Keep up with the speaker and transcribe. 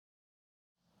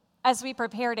As we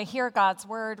prepare to hear God's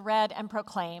word read and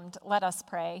proclaimed, let us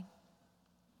pray.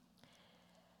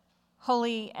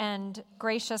 Holy and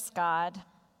gracious God,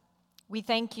 we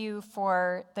thank you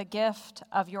for the gift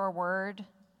of your word,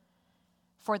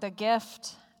 for the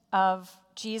gift of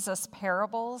Jesus'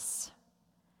 parables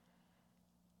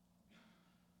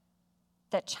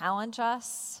that challenge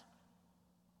us,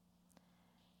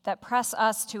 that press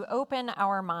us to open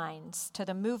our minds to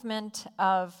the movement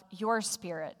of your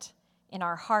Spirit in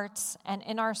our hearts and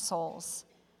in our souls,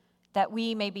 that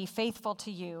we may be faithful to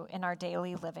you in our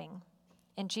daily living.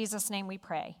 In Jesus' name we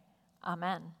pray.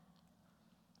 Amen.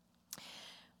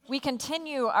 We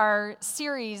continue our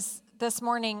series this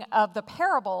morning of the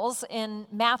parables in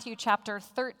Matthew chapter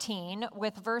 13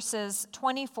 with verses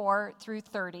 24 through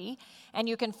 30. And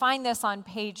you can find this on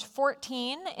page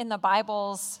 14 in the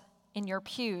Bibles in your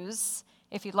pews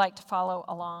if you'd like to follow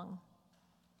along.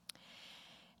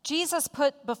 Jesus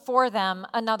put before them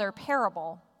another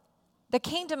parable. The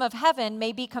kingdom of heaven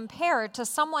may be compared to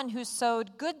someone who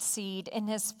sowed good seed in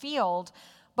his field,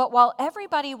 but while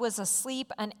everybody was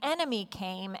asleep, an enemy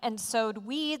came and sowed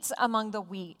weeds among the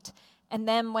wheat, and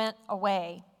then went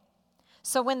away.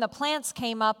 So when the plants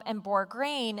came up and bore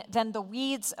grain, then the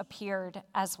weeds appeared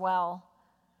as well.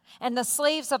 And the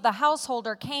slaves of the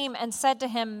householder came and said to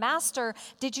him, "Master,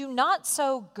 did you not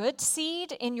sow good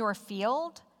seed in your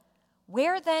field?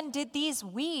 Where then did these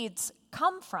weeds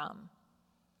come from?"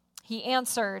 He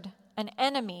answered, "An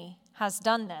enemy has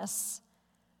done this."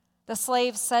 The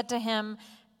slaves said to him,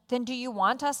 "Then do you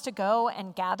want us to go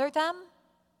and gather them?"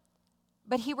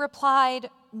 But he replied,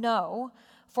 "No,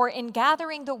 for in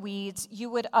gathering the weeds you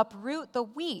would uproot the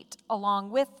wheat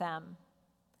along with them.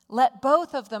 Let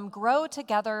both of them grow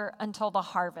together until the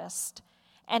harvest.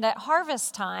 And at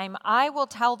harvest time I will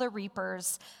tell the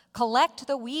reapers, 'Collect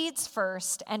the weeds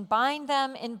first and bind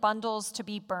them in bundles to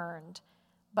be burned,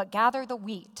 but gather the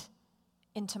wheat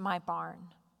into my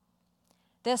barn.'"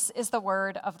 This is the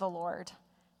word of the Lord.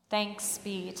 Thanks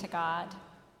be to God.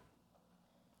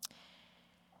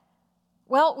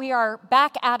 Well, we are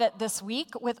back at it this week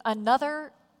with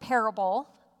another parable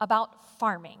about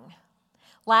farming.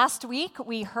 Last week,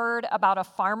 we heard about a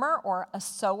farmer or a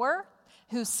sower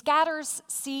who scatters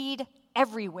seed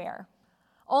everywhere,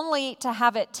 only to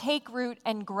have it take root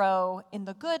and grow in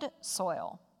the good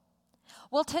soil.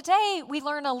 Well, today we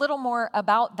learn a little more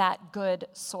about that good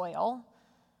soil,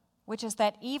 which is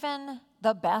that even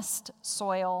the best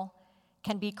soil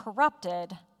can be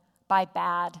corrupted by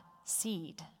bad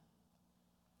seed.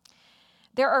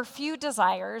 There are few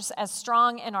desires as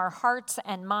strong in our hearts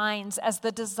and minds as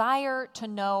the desire to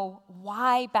know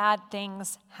why bad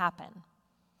things happen.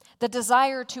 The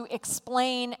desire to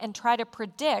explain and try to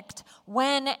predict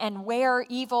when and where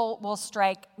evil will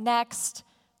strike next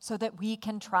so that we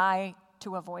can try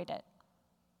to avoid it.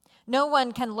 No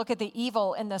one can look at the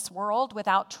evil in this world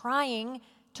without trying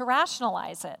to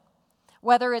rationalize it,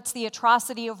 whether it's the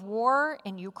atrocity of war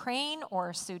in Ukraine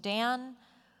or Sudan,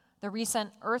 the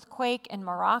recent earthquake in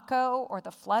Morocco, or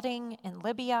the flooding in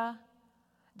Libya,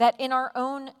 that in our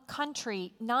own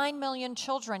country, 9 million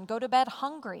children go to bed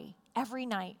hungry every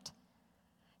night.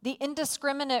 The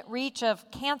indiscriminate reach of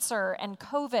cancer and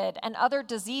COVID and other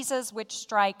diseases which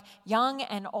strike young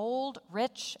and old,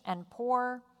 rich and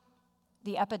poor,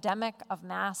 the epidemic of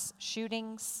mass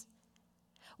shootings.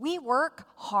 We work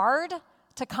hard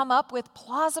to come up with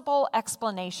plausible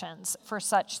explanations for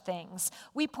such things.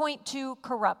 We point to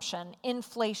corruption,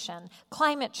 inflation,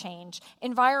 climate change,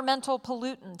 environmental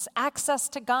pollutants, access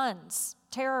to guns,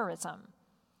 terrorism.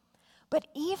 But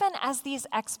even as these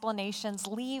explanations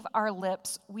leave our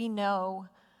lips, we know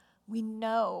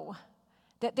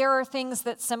that there are things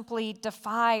that simply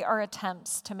defy our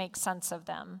attempts to make sense of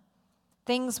them,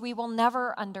 things we will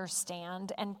never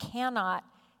understand and cannot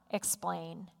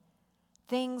explain.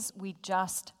 Things we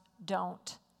just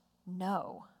don't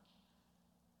know.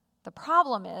 The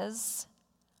problem is,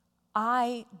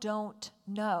 "I don't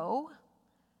know"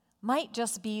 might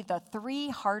just be the 3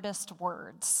 hardest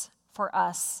words for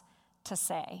us to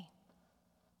say.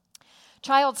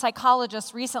 Child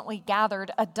psychologists recently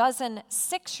gathered a dozen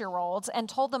 6-year-olds and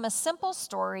told them a simple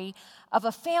story of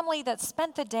a family that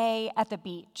spent the day at the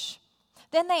beach.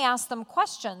 Then they asked them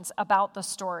questions about the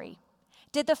story.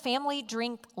 Did the family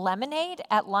drink lemonade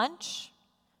at lunch?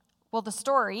 Well, the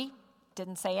story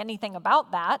didn't say anything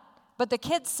about that, but the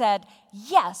kids said,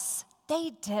 yes, they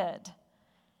did.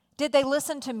 Did they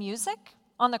listen to music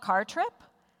on the car trip?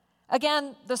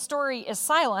 Again, the story is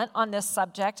silent on this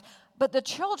subject, but the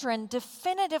children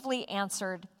definitively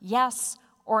answered yes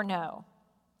or no.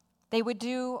 They would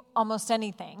do almost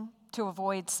anything to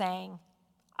avoid saying,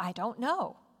 "I don't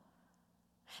know."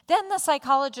 Then the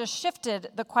psychologist shifted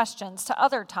the questions to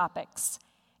other topics.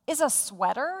 Is a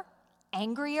sweater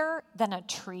angrier than a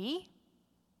tree?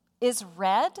 Is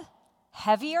red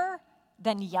heavier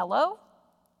than yellow?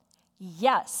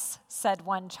 Yes, said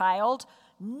one child.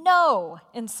 No,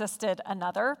 insisted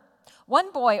another.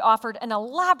 One boy offered an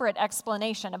elaborate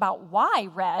explanation about why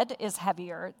red is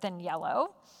heavier than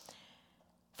yellow.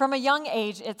 From a young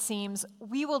age, it seems,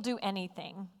 we will do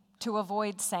anything to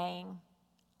avoid saying,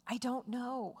 I don't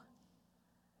know.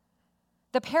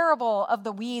 The parable of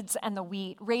the weeds and the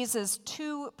wheat raises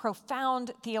two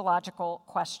profound theological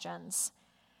questions.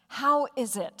 How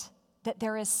is it that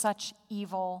there is such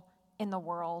evil in the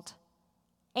world?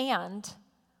 And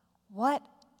what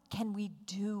can we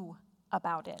do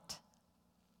about it?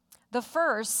 The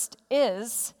first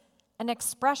is an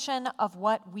expression of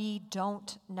what we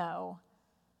don't know,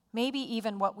 maybe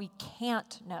even what we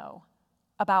can't know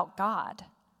about God.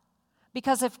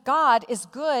 Because if God is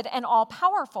good and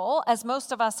all-powerful, as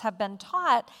most of us have been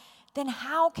taught, then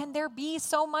how can there be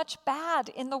so much bad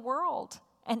in the world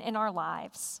and in our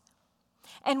lives?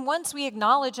 And once we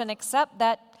acknowledge and accept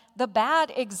that the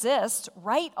bad exists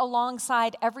right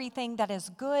alongside everything that is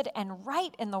good and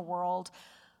right in the world,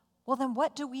 well, then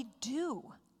what do we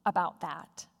do about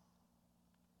that?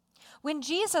 When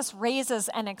Jesus raises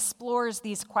and explores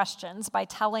these questions by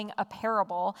telling a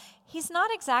parable, he's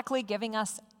not exactly giving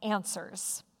us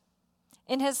answers.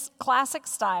 In his classic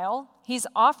style, he's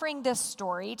offering this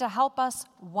story to help us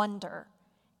wonder,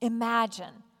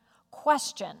 imagine,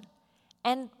 question,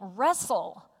 and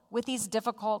wrestle with these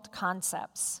difficult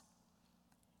concepts.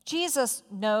 Jesus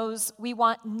knows we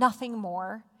want nothing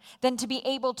more than to be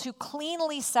able to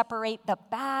cleanly separate the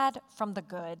bad from the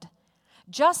good,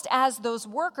 just as those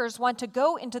workers want to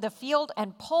go into the field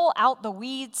and pull out the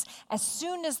weeds as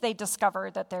soon as they discover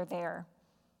that they're there.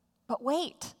 But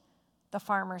wait, the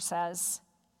farmer says,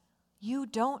 you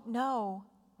don't know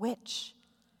which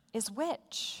is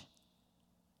which.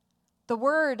 The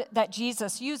word that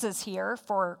Jesus uses here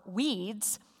for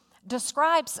weeds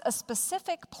describes a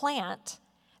specific plant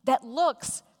that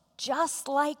looks just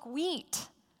like wheat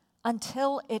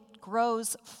until it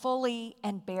grows fully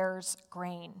and bears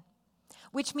grain.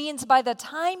 Which means by the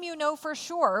time you know for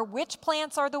sure which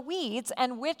plants are the weeds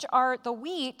and which are the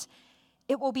wheat,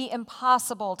 it will be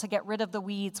impossible to get rid of the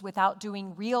weeds without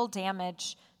doing real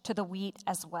damage to the wheat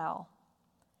as well.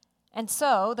 And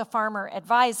so the farmer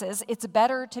advises it's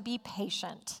better to be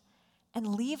patient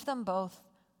and leave them both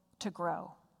to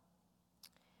grow.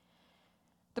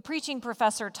 The preaching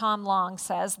professor Tom Long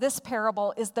says this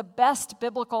parable is the best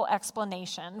biblical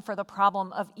explanation for the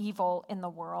problem of evil in the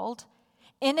world.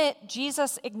 In it,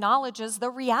 Jesus acknowledges the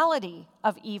reality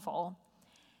of evil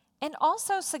and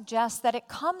also suggests that it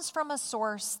comes from a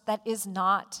source that is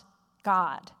not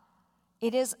God.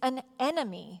 It is an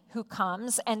enemy who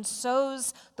comes and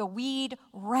sows the weed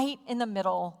right in the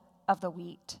middle of the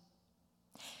wheat.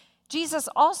 Jesus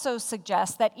also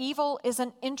suggests that evil is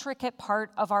an intricate part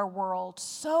of our world,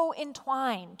 so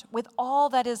entwined with all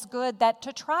that is good that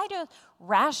to try to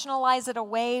rationalize it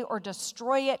away or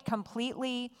destroy it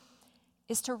completely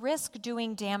is to risk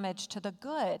doing damage to the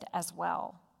good as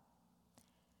well.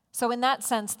 So in that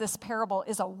sense, this parable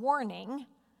is a warning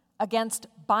against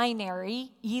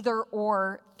binary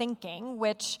either-or thinking,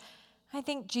 which I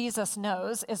think Jesus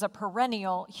knows is a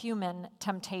perennial human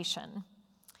temptation.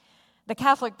 The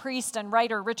Catholic priest and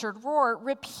writer Richard Rohr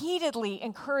repeatedly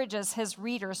encourages his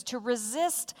readers to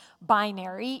resist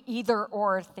binary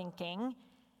either-or thinking.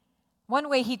 One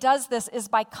way he does this is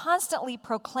by constantly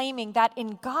proclaiming that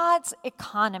in God's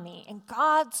economy, in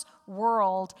God's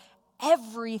world,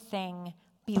 everything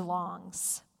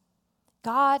belongs.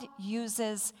 God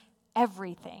uses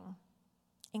everything,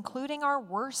 including our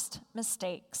worst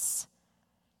mistakes.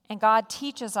 And God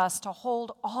teaches us to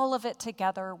hold all of it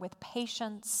together with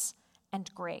patience and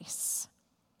grace.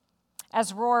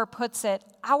 As Rohr puts it,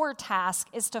 our task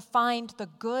is to find the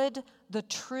good, the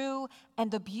true,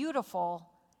 and the beautiful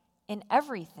in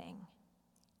everything,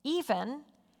 even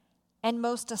and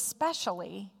most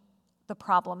especially the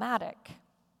problematic.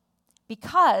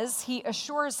 Because, he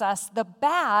assures us, the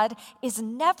bad is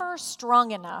never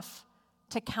strong enough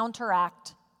to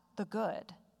counteract the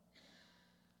good.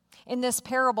 In this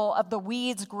parable of the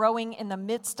weeds growing in the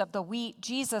midst of the wheat,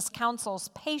 Jesus counsels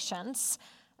patience,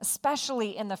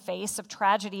 especially in the face of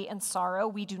tragedy and sorrow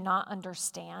we do not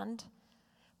understand.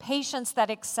 Patience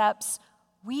that accepts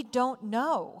we don't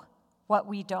know what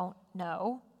we don't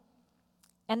know,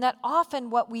 and that often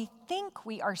what we think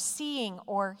we are seeing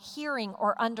or hearing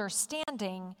or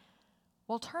understanding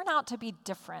will turn out to be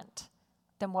different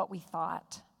than what we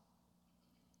thought.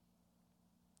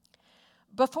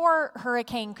 Before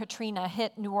Hurricane Katrina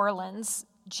hit New Orleans,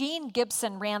 Jean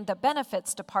Gibson ran the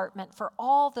benefits department for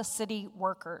all the city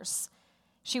workers.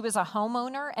 She was a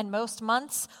homeowner, and most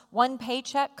months, one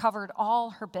paycheck covered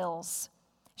all her bills.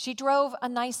 She drove a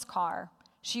nice car.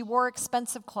 She wore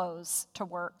expensive clothes to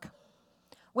work.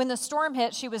 When the storm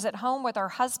hit, she was at home with her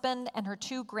husband and her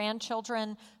 2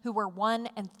 grandchildren, who were 1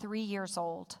 and 3 years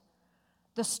old.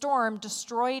 The storm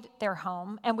destroyed their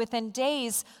home, and within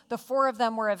days, the 4 of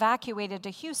them were evacuated to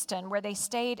Houston, where they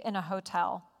stayed in a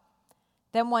hotel.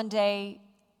 Then one day,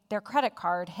 their credit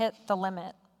card hit the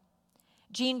limit.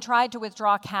 Jean tried to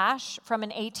withdraw cash from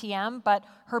an ATM, but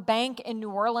her bank in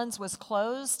New Orleans was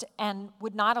closed and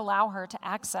would not allow her to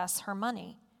access her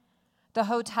money. The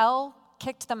hotel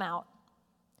kicked them out.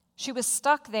 She was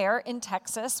stuck there in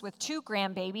Texas with 2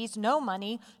 grandbabies, no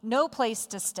money, no place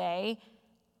to stay,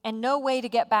 and no way to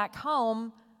get back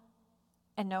home,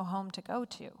 and no home to go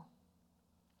to.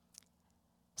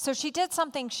 So she did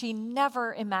something she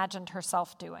never imagined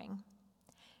herself doing.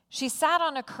 She sat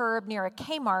on a curb near a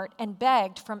Kmart and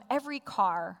begged from every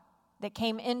car that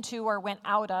came into or went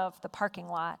out of the parking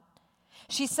lot.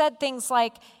 She said things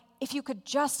like, "If you could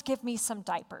just give me some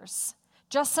diapers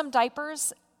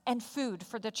and food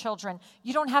for the children.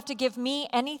 You don't have to give me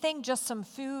anything, just some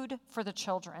food for the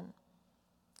children."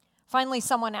 Finally,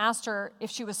 someone asked her if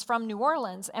she was from New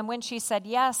Orleans, and when she said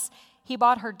yes, he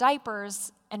bought her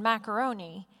diapers and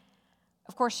macaroni.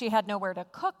 Of course, she had nowhere to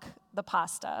cook the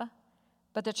pasta,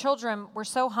 but the children were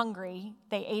so hungry,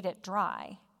 they ate it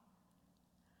dry.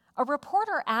 A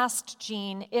reporter asked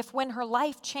Jean if when her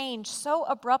life changed so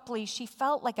abruptly, she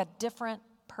felt like a different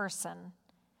person.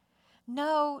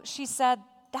 "No," she said,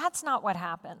 "that's not what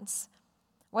happens.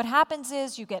 What happens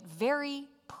is you get very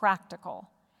practical.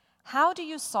 How do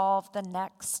you solve the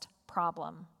next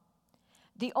problem?"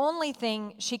 The only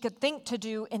thing she could think to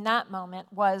do in that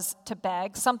moment was to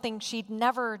beg, something she'd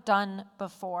never done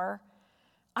before.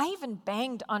 "I even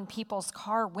banged on people's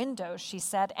car windows," she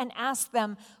said, "and asked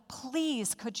them,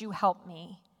 'Please, could you help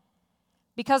me?'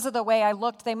 Because of the way I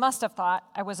looked, they must have thought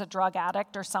I was a drug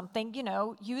addict or something,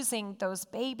 using those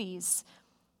babies.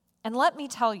 And let me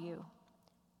tell you,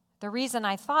 the reason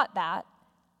I thought that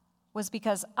was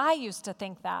because I used to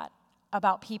think that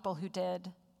about people who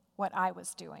did what I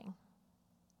was doing."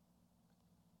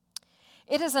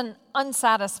 It is an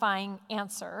unsatisfying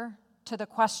answer to the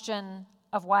question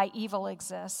of why evil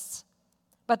exists,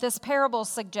 but this parable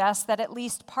suggests that at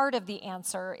least part of the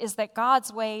answer is that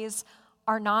God's ways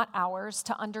are not ours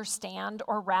to understand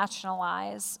or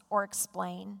rationalize or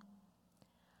explain.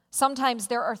 Sometimes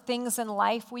there are things in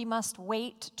life we must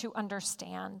wait to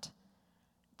understand.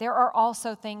 There are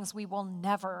also things we will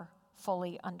never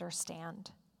fully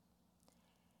understand.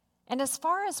 And as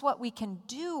far as what we can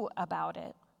do about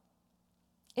it,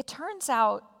 it turns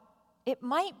out it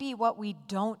might be what we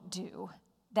don't do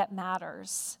that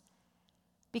matters.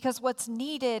 Because what's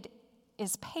needed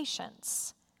is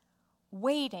patience,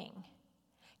 waiting,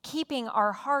 keeping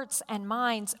our hearts and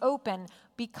minds open,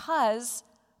 because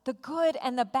the good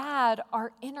and the bad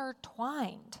are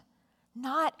intertwined,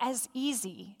 not as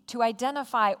easy to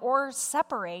identify or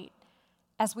separate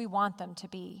as we want them to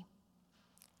be.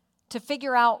 To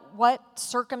figure out what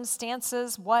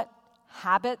circumstances, what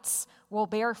habits will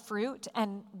bear fruit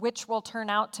and which will turn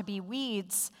out to be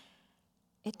weeds,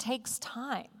 it takes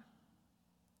time.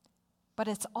 But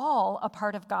it's all a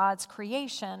part of God's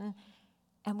creation,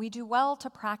 and we do well to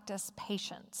practice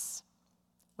patience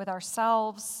with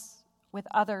ourselves, with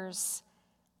others,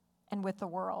 and with the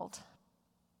world.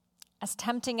 As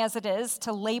tempting as it is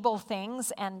to label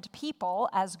things and people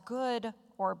as good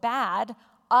or bad,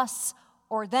 us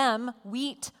or them,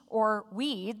 wheat or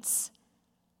weeds,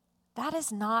 that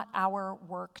is not our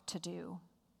work to do.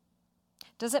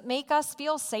 Does it make us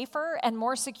feel safer and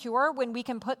more secure when we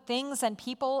can put things and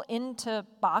people into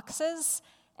boxes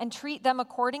and treat them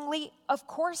accordingly? Of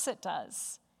course it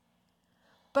does.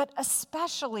 But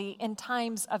especially in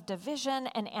times of division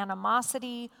and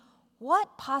animosity,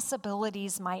 what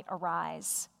possibilities might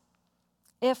arise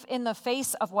if, in the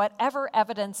face of whatever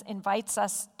evidence invites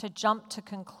us to jump to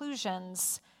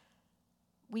conclusions,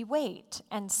 we wait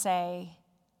and say,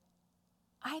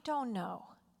 "I don't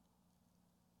know.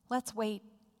 Let's wait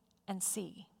and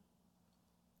see."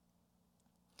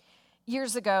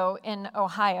 Years ago in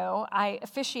Ohio, I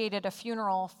officiated a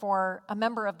funeral for a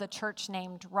member of the church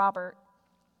named Robert.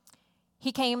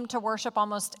 He came to worship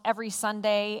almost every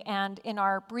Sunday, and in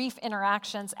our brief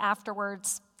interactions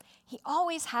afterwards, he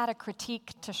always had a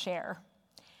critique to share.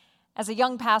 As a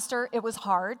young pastor, it was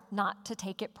hard not to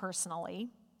take it personally.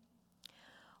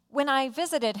 When I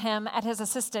visited him at his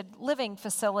assisted living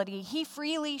facility, he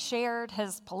freely shared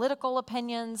his political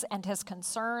opinions and his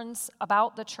concerns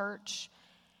about the church.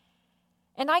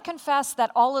 And I confess that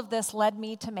all of this led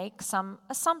me to make some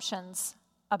assumptions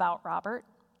about Robert,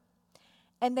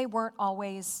 and they weren't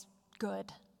always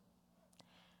good.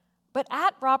 But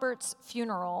at Robert's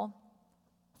funeral,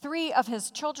 3 of his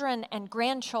children and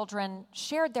grandchildren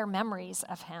shared their memories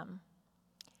of him.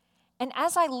 And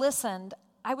as I listened,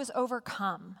 I was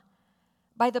overcome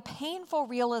by the painful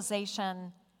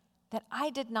realization that I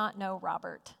did not know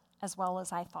Robert as well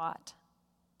as I thought.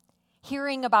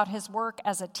 Hearing about his work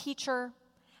as a teacher,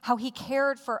 how he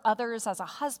cared for others as a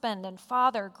husband and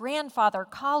father, grandfather,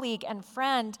 colleague, and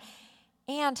friend,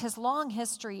 and his long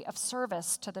history of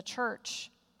service to the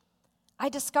church, I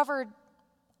discovered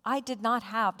I did not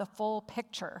have the full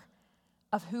picture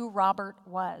of who Robert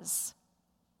was.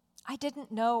 I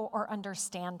didn't know or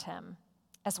understand him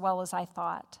as well as I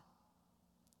thought.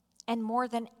 And more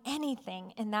than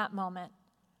anything in that moment,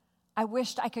 I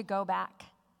wished I could go back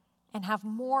and have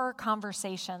more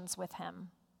conversations with him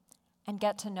and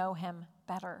get to know him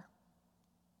better.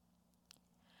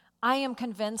 I am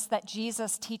convinced that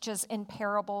Jesus teaches in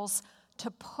parables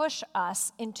to push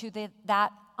us into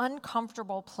that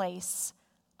uncomfortable place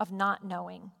of not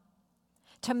knowing,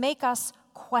 to make us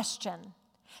question,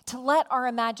 to let our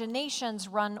imaginations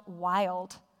run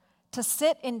wild, to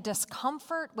sit in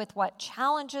discomfort with what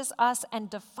challenges us and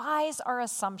defies our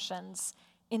assumptions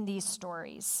in these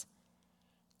stories.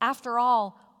 After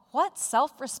all, what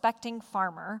self-respecting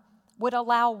farmer would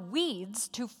allow weeds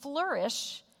to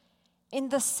flourish in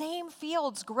the same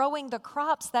fields growing the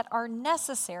crops that are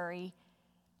necessary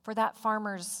for that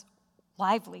farmer's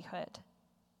livelihood?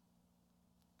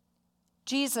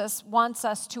 Jesus wants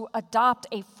us to adopt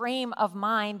a frame of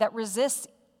mind that resists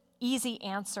easy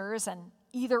answers and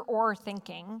either-or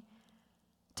thinking,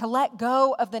 to let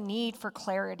go of the need for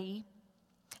clarity,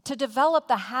 to develop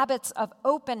the habits of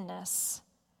openness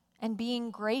and being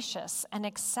gracious and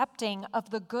accepting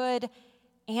of the good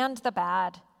and the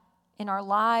bad in our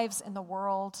lives, in the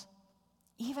world,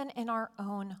 even in our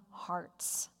own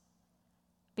hearts.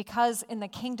 Because in the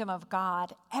kingdom of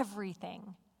God,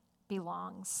 everything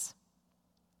belongs.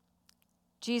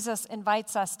 Jesus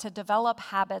invites us to develop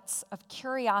habits of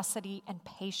curiosity and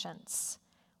patience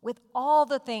with all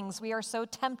the things we are so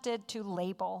tempted to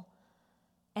label,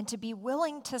 and to be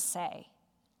willing to say,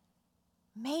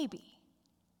 maybe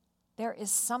there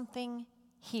is something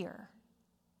here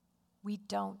we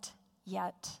don't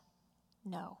yet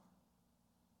know.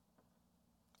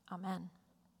 Amen.